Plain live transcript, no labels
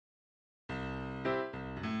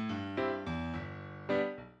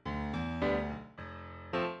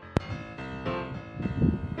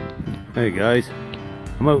Hey guys,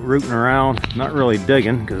 I'm out rooting around, not really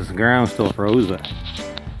digging because the ground's still froze, but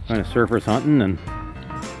kind of surface hunting and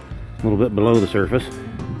a little bit below the surface.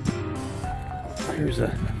 Here's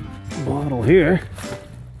a bottle here.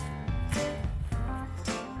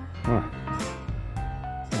 Huh.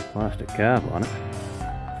 A plastic cap on it.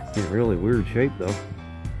 It's a really weird shape though.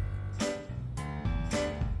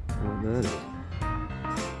 What that is.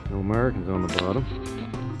 No markings on the bottom.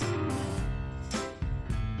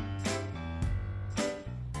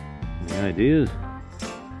 Any ideas?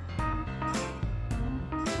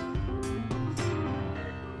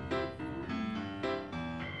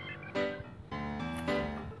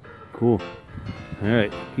 Cool.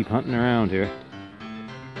 Alright, keep hunting around here.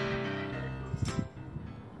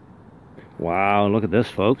 Wow, look at this,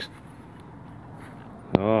 folks.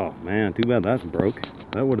 Oh man, too bad that's broke.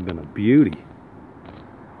 That would have been a beauty.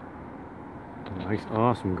 A nice,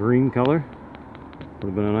 awesome green color. Would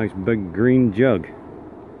have been a nice big green jug.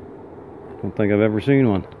 Don't think I've ever seen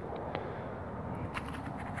one.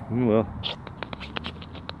 Oh well.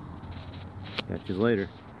 Catch you later.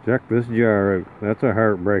 Check this jar out. That's a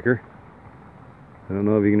heartbreaker. I don't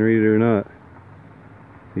know if you can read it or not.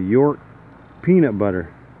 The York peanut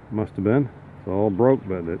butter must have been. It's all broke,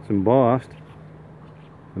 but it's embossed.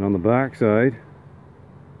 And on the back side,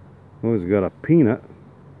 oh, it's got a peanut.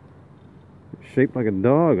 It's shaped like a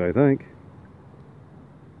dog, I think.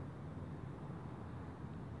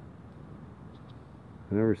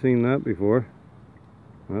 I've never seen that before.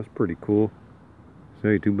 That's pretty cool.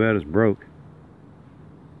 Say, too bad it's broke.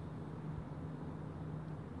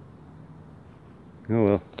 Oh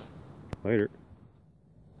well. Later.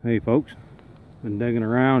 Hey folks, been digging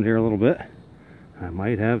around here a little bit. I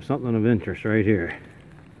might have something of interest right here.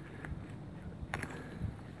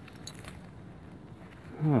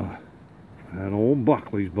 Oh, that old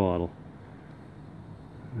Buckley's bottle.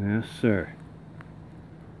 Yes sir.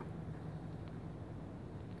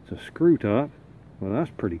 It's a screw top. Well,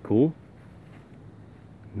 that's pretty cool.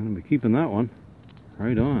 I'm gonna be keeping that one.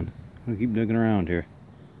 Right on. I'm gonna keep digging around here.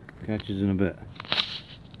 Catch you in a bit.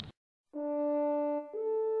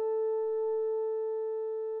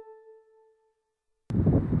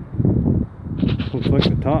 Looks like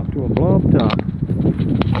the top to a blob top.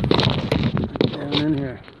 Down in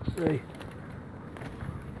here. See.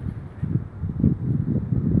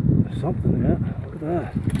 There's something yet. Look at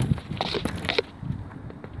that.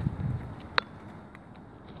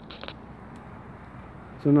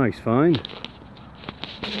 It's a nice find.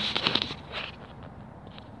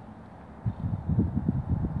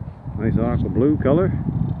 Nice aqua blue color.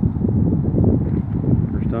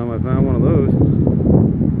 First time I found one of those.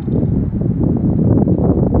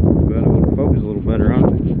 Glad I want to focus a little better on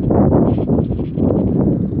it.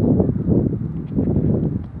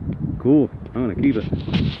 Cool. I'm going to keep it.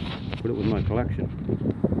 Put it with my collection.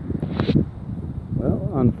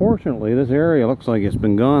 Well, unfortunately, this area looks like it's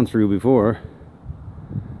been gone through before.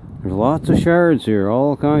 There's lots of shards here,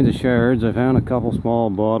 all kinds of shards. I found a couple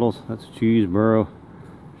small bottles. That's a Cheeseboro.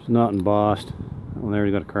 It's not embossed. That one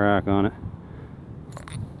there's got a crack on it.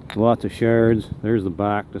 Lots of shards. There's the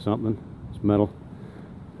back to something. It's metal.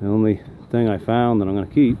 The only thing I found that I'm going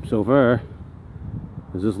to keep so far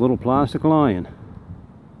is this little plastic lion.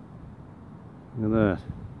 Look at that.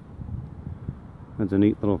 That's a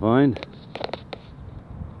neat little find.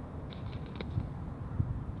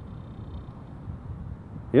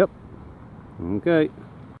 Yep. Okay.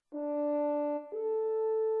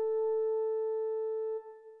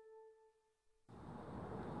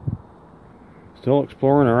 Still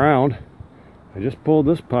exploring around. I just pulled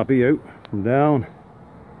this puppy out from down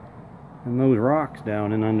in those rocks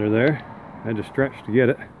down in under there. I had to stretch to get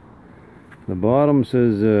it. The bottom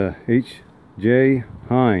says H.J.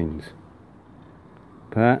 Hines.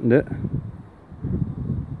 Patented it.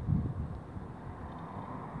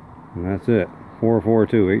 And that's it.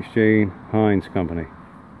 442 H.J. Hines Company.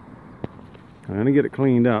 I'm going to get it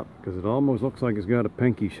cleaned up because it almost looks like it's got a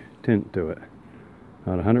pinkish tint to it.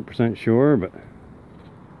 Not 100% sure, but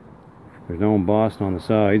there's no embossing on the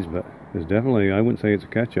sides, but it's definitely, I wouldn't say it's a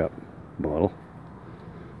ketchup bottle.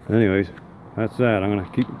 Anyways, that's that. I'm going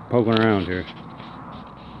to keep poking around here.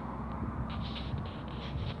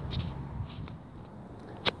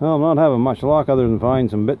 Well, I'm not having much luck other than finding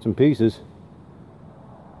some bits and pieces.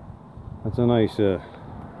 That's a nice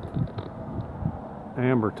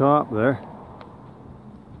amber top there.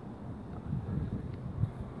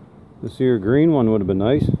 This here green one would have been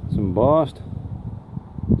nice. It's embossed.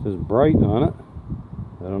 It says bright on it.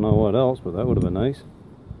 I don't know what else, but that would have been nice.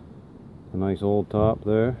 A nice old top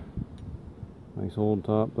there. Nice old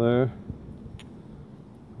top there.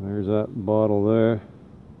 There's that bottle there.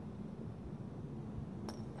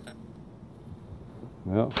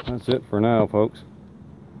 Well, that's it for now, folks.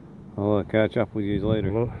 I'll catch up with you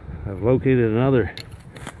later. I've located another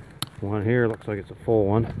one here. Looks like it's a full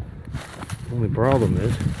one. Only problem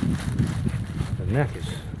is the neck is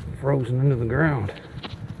frozen into the ground.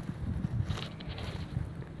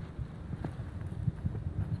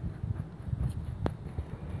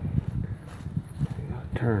 Got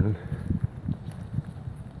it turning.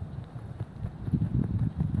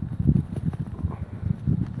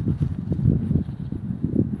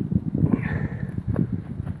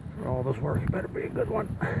 For all this work, it better be a good one.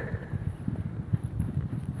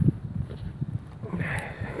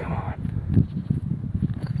 Come on.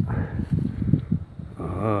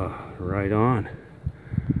 Right on.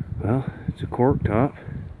 Well, it's a cork top.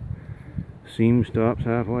 Seam stops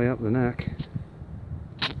halfway up the neck.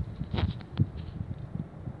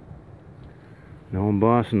 No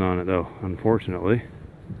embossing on it though, unfortunately.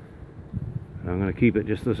 I'm going to keep it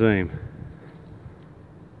just the same.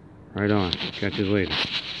 Right on. Catch you later.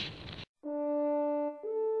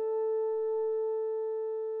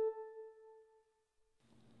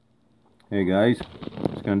 Hey guys,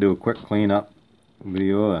 just going to do a quick cleanup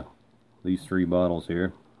video of these 3 bottles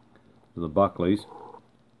here. The Buckleys.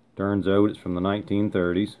 Turns out it's from the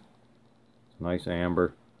 1930s. It's a nice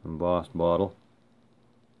amber embossed bottle.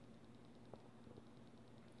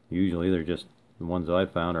 Usually they're just, the ones that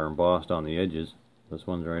I've found are embossed on the edges. This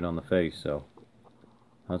one's right on the face, so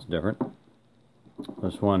that's different.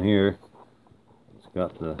 This one here, it's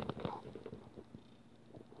got the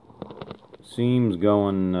seams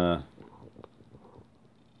going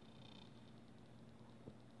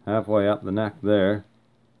halfway up the neck there,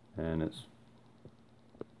 and it's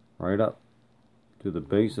right up to the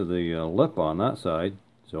base of the lip on that side,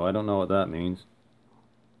 so I don't know what that means.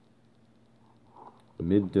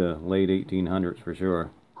 Mid to late 1800s for sure.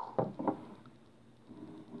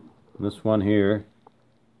 This one here,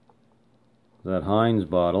 that Heinz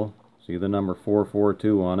bottle, see the number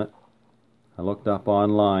 442 on it. I looked up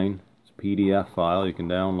online. It's a PDF file, you can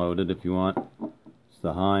download it if you want. It's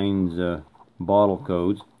the Heinz bottle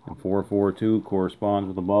codes, and 442 corresponds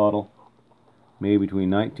with the bottle made between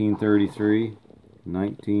 1933 and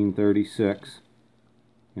 1936,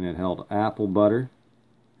 and it held apple butter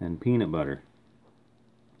and peanut butter.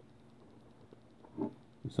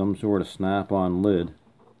 Some sort of snap-on lid.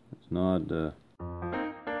 It's not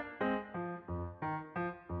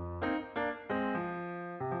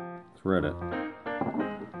threaded.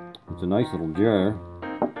 It's a nice little jar.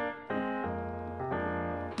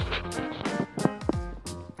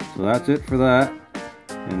 So that's it for that.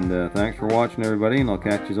 And thanks for watching, everybody, and I'll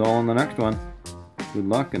catch you all in the next one. Good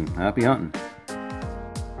luck and happy hunting.